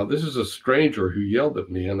 Now, this is a stranger who yelled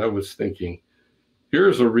at me, and I was thinking,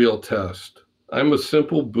 here's a real test. I'm a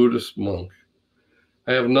simple Buddhist monk.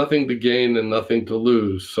 I have nothing to gain and nothing to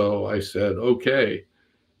lose, so I said, "Okay,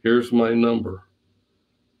 here's my number."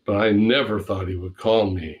 But I never thought he would call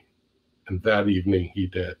me, and that evening he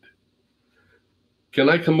did. "Can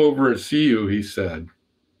I come over and see you?" he said.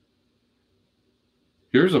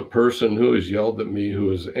 Here's a person who has yelled at me,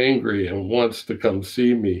 who is angry and wants to come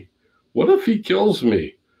see me. What if he kills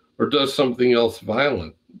me or does something else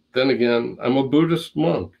violent? Then again, I'm a Buddhist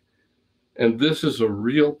monk, and this is a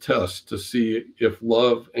real test to see if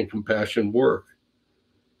love and compassion work.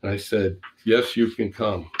 And I said, "Yes, you can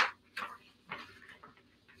come."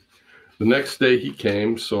 The next day he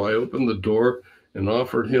came, so I opened the door and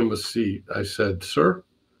offered him a seat. I said, "Sir,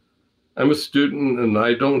 I'm a student and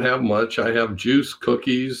I don't have much. I have juice,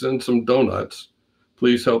 cookies, and some donuts.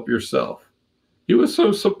 Please help yourself." He was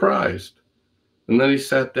so surprised. And then he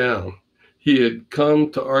sat down. He had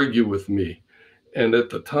come to argue with me, and at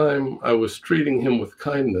the time I was treating him with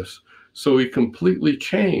kindness, so he completely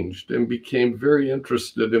changed and became very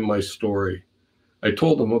interested in my story. I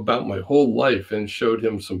told him about my whole life and showed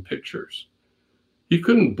him some pictures. He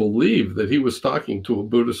couldn't believe that he was talking to a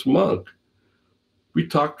Buddhist monk. We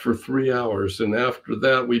talked for 3 hours, and after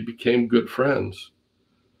that we became good friends.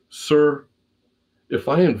 "Sir, if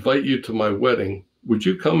I invite you to my wedding, would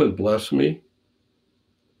you come and bless me?"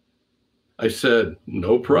 I said,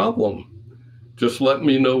 "No problem. Just let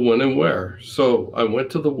me know when and where." So I went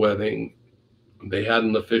to the wedding. They had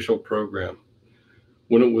an official program.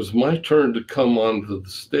 When it was my turn to come onto the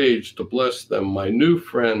stage to bless them, my new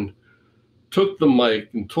friend took the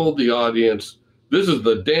mic and told the audience, "This is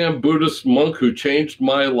the damn Buddhist monk who changed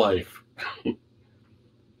my life."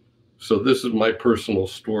 So this is my personal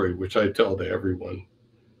story, which I tell to everyone.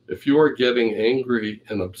 If you are getting angry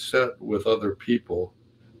and upset with other people,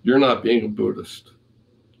 you're not being a Buddhist.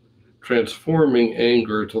 Transforming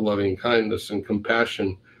anger to loving kindness and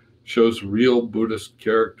compassion shows real Buddhist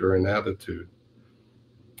character and attitude.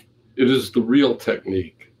 It is the real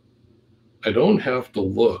technique. I don't have to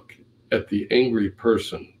look at the angry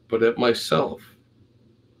person, but at myself.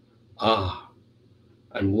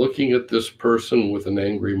 I'm looking at this person with an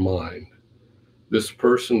angry mind. This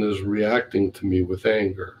person is reacting to me with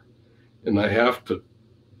anger, and I have to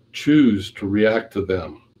choose to react to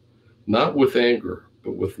them, not with anger,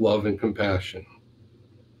 but with love and compassion.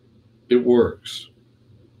 It works.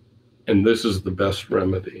 and this is the best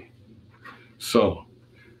remedy. So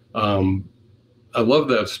I love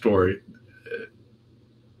that story.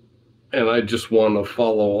 And I just want to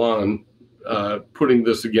follow on, putting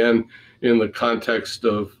this again in the context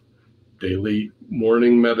of daily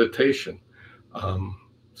morning meditation.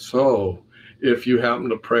 So if you happen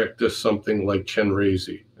to practice something like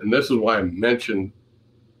Chenrezig, and this is why I mentioned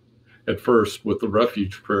at first with the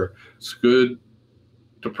refuge prayer, it's good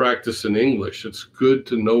to practice in English. It's good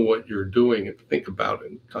to know what you're doing and think about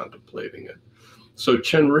it and contemplating it. So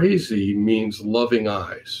Chenrezig means loving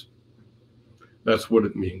eyes. That's what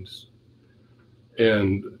it means.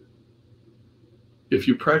 And if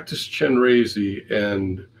you practice Chenrezig,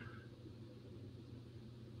 and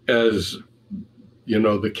as you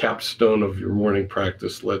know, the capstone of your morning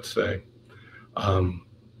practice, let's say,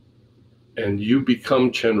 and you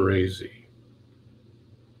become Chenrezig,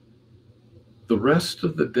 the rest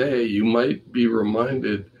of the day you might be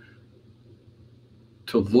reminded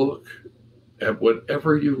to look at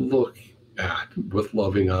whatever you look at with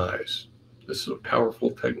loving eyes. This is a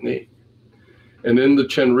powerful technique. And in the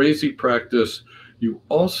Chenrezig practice, you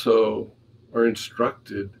also are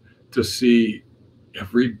instructed to see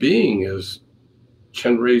every being as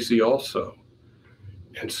Chenrezig also.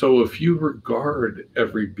 And so if you regard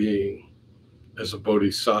every being as a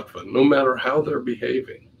bodhisattva, no matter how they're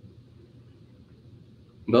behaving,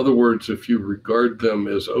 in other words, if you regard them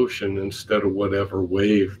as ocean instead of whatever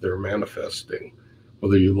wave they're manifesting,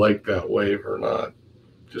 whether you like that wave or not,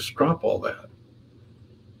 just drop all that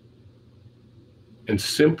and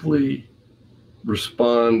simply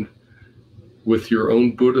respond with your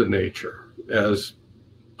own Buddha nature as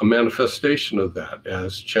a manifestation of that,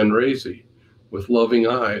 as Chenrezig, with loving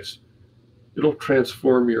eyes. It'll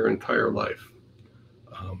transform your entire life.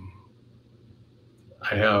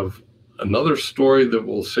 I have another story that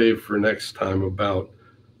we'll save for next time about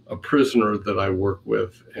a prisoner that I work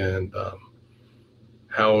with, and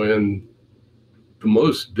how in the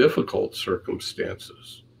most difficult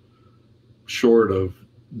circumstances, short of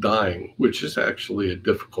dying, which is actually a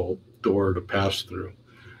difficult door to pass through,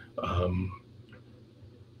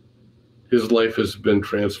 his life has been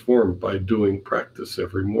transformed by doing practice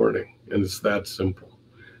every morning, and it's that simple.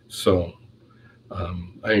 So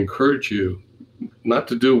I encourage you not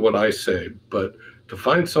to do what I say, but to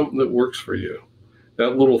find something that works for you.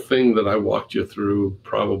 That little thing that I walked you through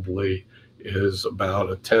probably is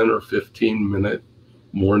about a 10 or 15 minute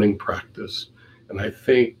morning practice. And I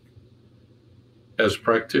think as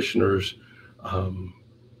practitioners,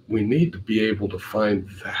 we need to be able to find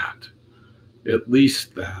that, at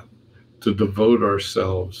least that, to devote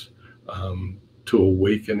ourselves to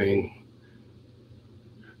awakening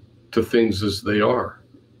to things as they are,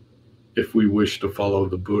 if we wish to follow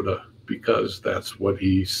the Buddha, because that's what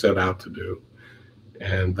he set out to do.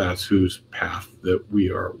 And that's whose path that we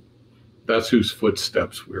are, that's whose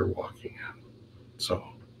footsteps we're walking in. So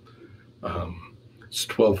it's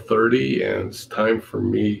 12:30, and it's time for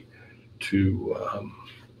me to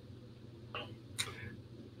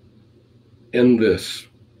end this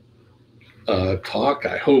talk.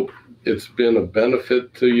 I hope it's been a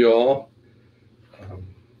benefit to you all.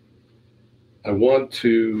 I want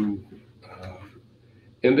to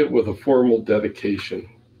end it with a formal dedication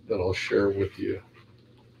that I'll share with you,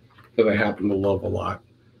 that I happen to love a lot.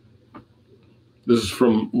 This is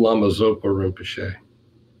from Lama Zopa Rinpoche.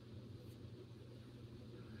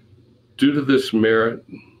 Due to this merit,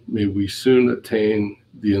 may we soon attain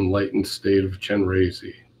the enlightened state of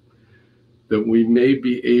Chenrezig, that we may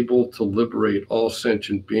be able to liberate all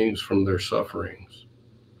sentient beings from their sufferings.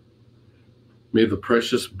 May the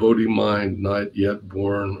precious Bodhi mind not yet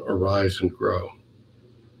born arise and grow.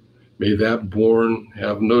 May that born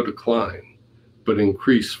have no decline, but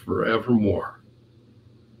increase forevermore.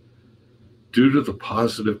 Due to the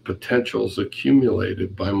positive potentials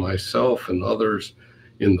accumulated by myself and others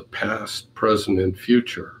in the past, present, and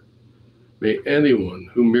future, may anyone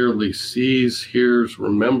who merely sees, hears,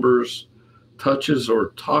 remembers, touches,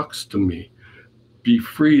 or talks to me be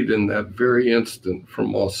freed in that very instant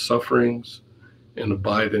from all sufferings and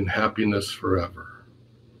abide in happiness forever.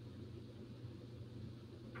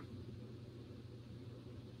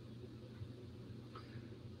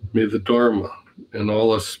 May the Dharma and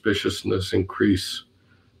all auspiciousness increase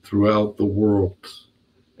throughout the worlds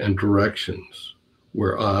and directions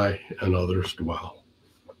where I and others dwell.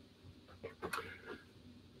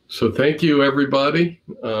 So thank you, everybody.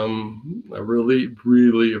 I really,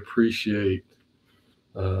 really appreciate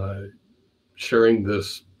sharing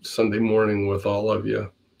this Sunday morning with all of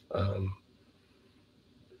you.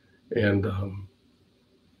 And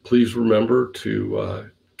please remember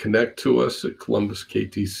to connect to us at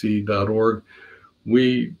columbuskTC.org.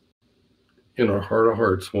 We, in our heart of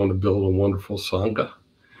hearts, want to build a wonderful Sangha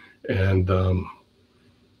and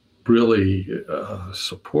really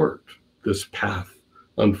support this path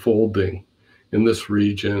unfolding in this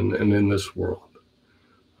region and in this world.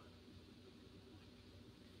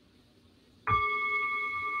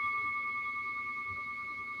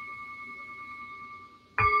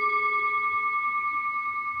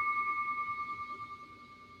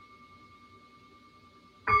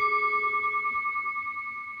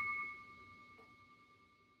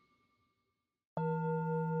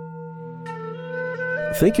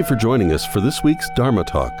 Thank you for joining us for this week's Dharma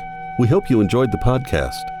Talk. We hope you enjoyed the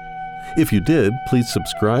podcast. If you did, please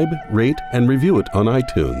subscribe, rate, and review it on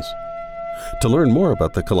iTunes. To learn more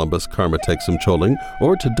about the Columbus Karma Thegsum Choling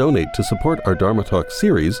or to donate to support our Dharma Talk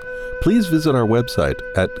series, please visit our website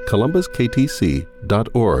at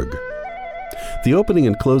columbuskTC.org. The opening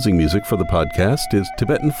and closing music for the podcast is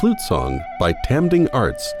Tibetan Flute Song by Tamding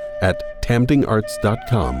Arts at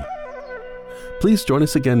tamdingarts.com. Please join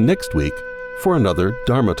us again next week for another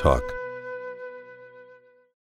Dharma Talk.